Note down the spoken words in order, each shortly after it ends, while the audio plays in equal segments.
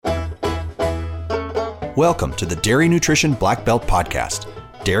Welcome to the Dairy Nutrition Black Belt Podcast.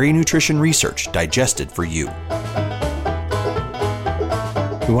 Dairy nutrition research digested for you.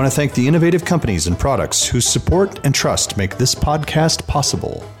 We want to thank the innovative companies and products whose support and trust make this podcast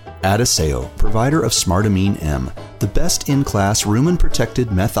possible. Adiseo, provider of Smart Amine M, the best in-class rumen-protected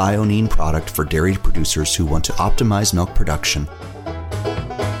methionine product for dairy producers who want to optimize milk production.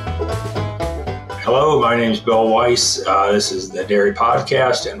 Hello, my name is Bill Weiss. This is the Dairy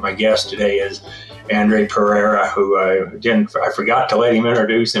Podcast, and my guest today is Andre Pereira, who I forgot to let him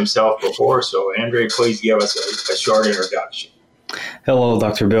introduce himself before. So, Andre, please give us a short introduction. Hello,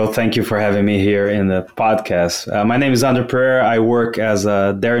 Dr. Bill. Thank you for having me here in the podcast. My name is Andre Pereira. I work as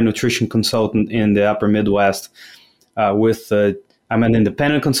a dairy nutrition consultant in the Upper Midwest. I'm an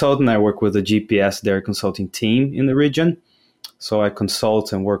independent consultant. I work with the GPS dairy consulting team in the region. So I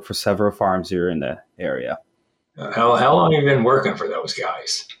consult and work for several farms here in the area. How long have you been working for those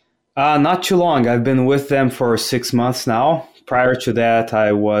guys? Not too long. I've been with them for 6 months now. Prior to that,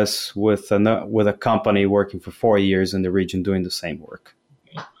 I was with a company working for 4 years in the region doing the same work.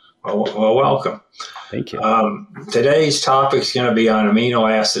 Well, welcome. Thank you. Today's topic is going to be on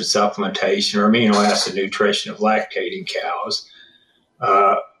amino acid supplementation or amino acid nutrition of lactating cows.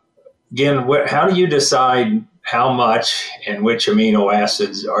 Again, how do you decide how much and which amino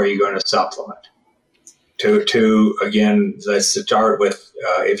acids are you going to supplement? Again, let's start with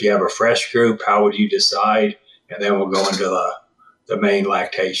if you have a fresh group, how would you decide? And then we'll go into the main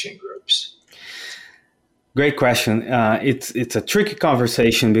lactation groups. Great question. It's a tricky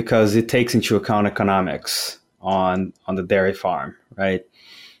conversation because it takes into account economics on the dairy farm, right?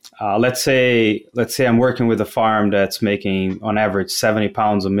 Let's say I'm working with a farm that's making on average 70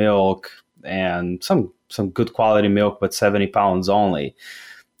 pounds of milk and some good quality milk, but 70 pounds only.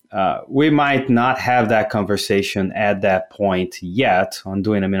 We might not have that conversation at that point yet on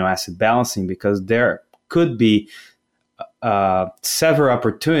doing amino acid balancing because there could be several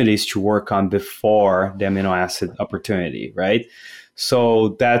opportunities to work on before the amino acid opportunity, right?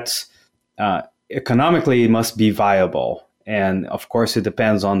 So that's economically it must be viable. And of course, it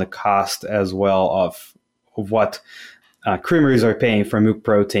depends on the cost as well of what creameries are paying for milk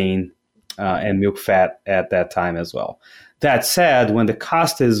protein and milk fat at that time as well. That said, when the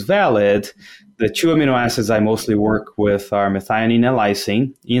cost is valid, the two amino acids I mostly work with are methionine and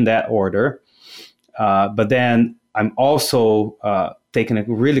lysine in that order. But then I'm also taking a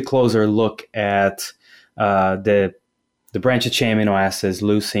really closer look at the branched chain amino acids,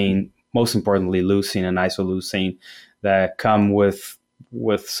 leucine, most importantly leucine and isoleucine, that come with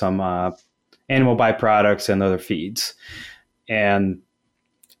some animal byproducts and other feeds. And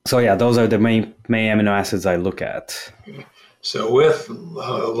so, yeah, those are the main amino acids I look at. So with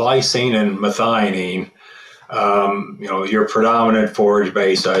lysine and methionine, your predominant forage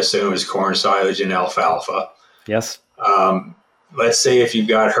base, I assume, is corn silage and alfalfa. Yes. Let's say if you've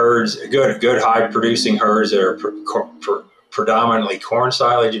got herds, good high producing herds that are predominantly corn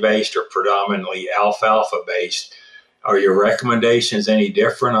silage based or predominantly alfalfa based, are your recommendations any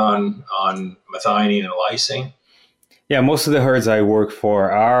different on methionine and lysine? Yeah, most of the herds I work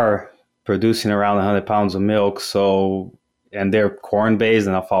for are producing around 100 pounds of milk, and they're corn-based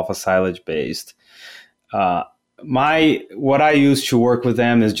and alfalfa silage-based. What I use to work with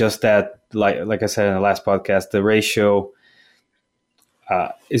them is just that, like I said in the last podcast, the ratio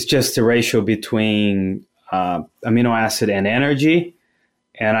is just the ratio between amino acid and energy,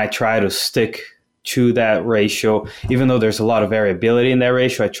 and I try to stick to that ratio. Even though there's a lot of variability in that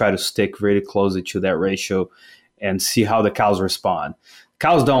ratio, I try to stick really closely to that ratio and see how the cows respond.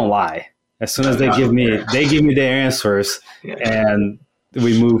 Cows don't lie. As soon as they give me their answers, and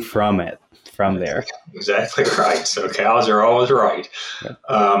we move from there. Exactly right. So cows are always right.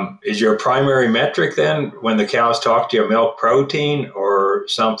 Yeah. Is your primary metric then when the cows talk to you milk protein or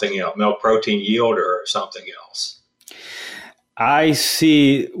something else, milk protein yield or something else? I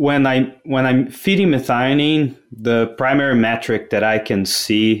see when I'm feeding methionine, the primary metric that I can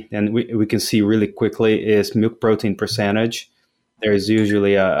see, and we can see really quickly, is milk protein percentage. There's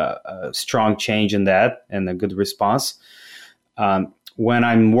usually a strong change in that and a good response. When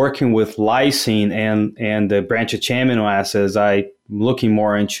I'm working with lysine and the branched chain amino acids, I'm looking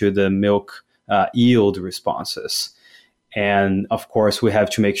more into the milk yield responses. And of course, we have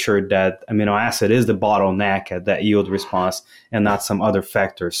to make sure that amino acid is the bottleneck at that yield response and not some other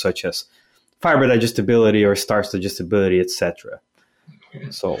factors such as fiber digestibility or starch digestibility, etc.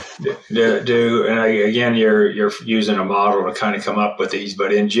 So, again, you're using a model to kind of come up with these,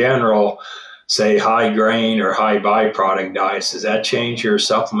 but in general, say high grain or high byproduct diets, does that change your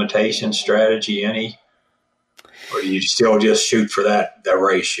supplementation strategy any? Or do you still just shoot for the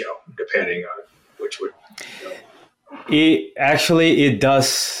ratio, depending on which would It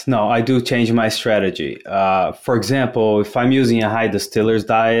does. No, I do change my strategy. For example, if I'm using a high distiller's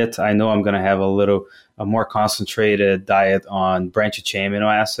diet, I know I'm going to have a more concentrated diet on branched chain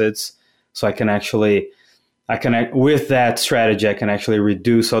amino acids. So with that strategy, I can actually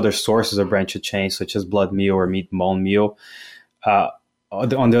reduce other sources of branched chain, such as blood meal or meat bone meal.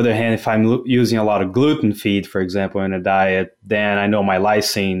 On the other hand, if I'm using a lot of gluten feed, for example, in a diet, then I know my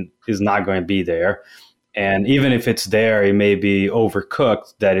lysine is not going to be there. And even if it's there, it may be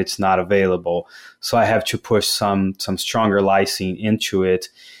overcooked that it's not available. So I have to push some stronger lysine into it.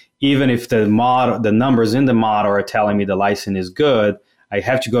 Even if the numbers in the model are telling me the lysine is good, I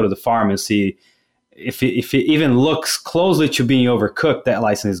have to go to the farm and see if it even looks closely to being overcooked, that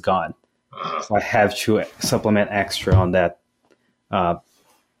lysine is gone. So I have to supplement extra on that,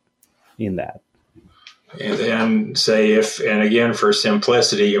 in that. And then and again, for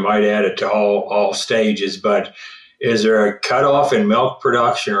simplicity, you might add it to all stages, but is there a cutoff in milk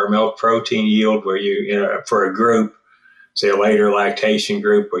production or milk protein yield where for a group, say a later lactation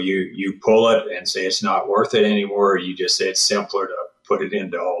group, where you pull it and say it's not worth it anymore, or you just say it's simpler to put it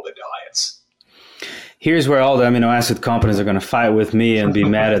into all the diets? Here's where all the amino acid companies are going to fight with me and be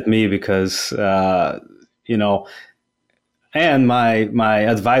mad at me because, and my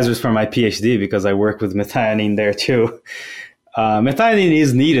advisors for my PhD, because I work with methionine there too. Methionine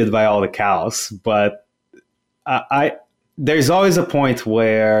is needed by all the cows, but there's always a point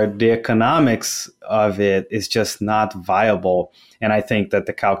where the economics of it is just not viable. And I think that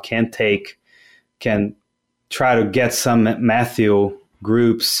the cow can try to get some methyl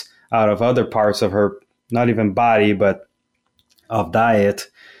groups out of other parts of her, not even body, but of diet,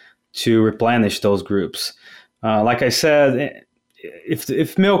 to replenish those groups. Like I said,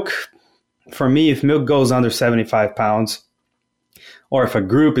 if milk goes under 75 pounds, or if a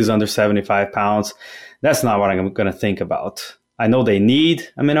group is under 75 pounds, that's not what I'm going to think about. I know they need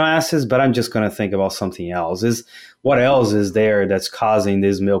amino acids, but I'm just going to think about something else. What else is there that's causing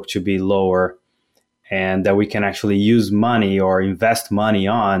this milk to be lower, and that we can actually use money or invest money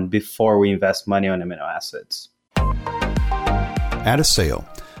on before we invest money on amino acids? Adiseo,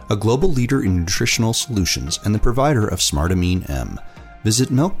 a global leader in nutritional solutions and the provider of Smart Amino M. Visit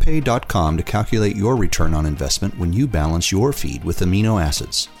milkpay.com to calculate your return on investment when you balance your feed with amino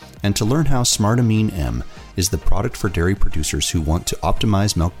acids, and to learn how Smart Amino M is the product for dairy producers who want to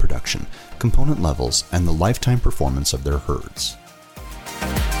optimize milk production, component levels, and the lifetime performance of their herds.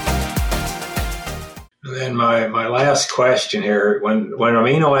 And then my last question here, when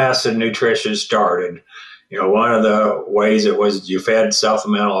amino acid nutrition started, one of the ways it was you fed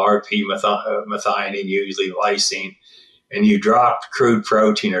supplemental RP methionine, usually lysine, and you dropped crude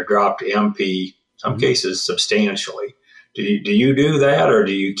protein or dropped MP, some cases substantially. Do you do that, or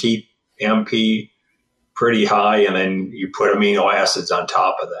do you keep MP pretty high and then you put amino acids on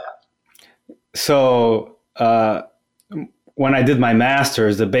top of that? So when I did my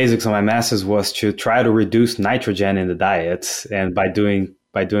master's, the basics of my master's was to try to reduce nitrogen in the diet, and by doing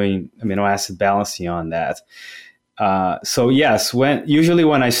amino acid balancing on that. So yes, usually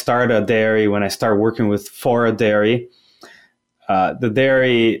when I start a dairy, when I start working for a dairy, the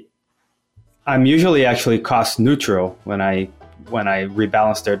dairy, I'm usually actually cost neutral when I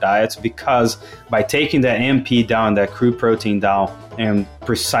rebalance their diets, because by taking that MP down, that crude protein down, and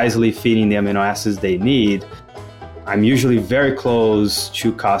precisely feeding the amino acids they need, I'm usually very close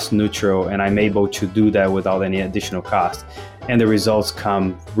to cost neutral, and I'm able to do that without any additional cost. And the results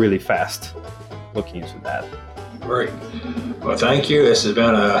come really fast looking into that. Great. Well, thank you. This has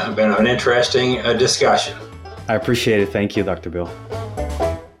been an interesting discussion. I appreciate it. Thank you, Dr. Bill.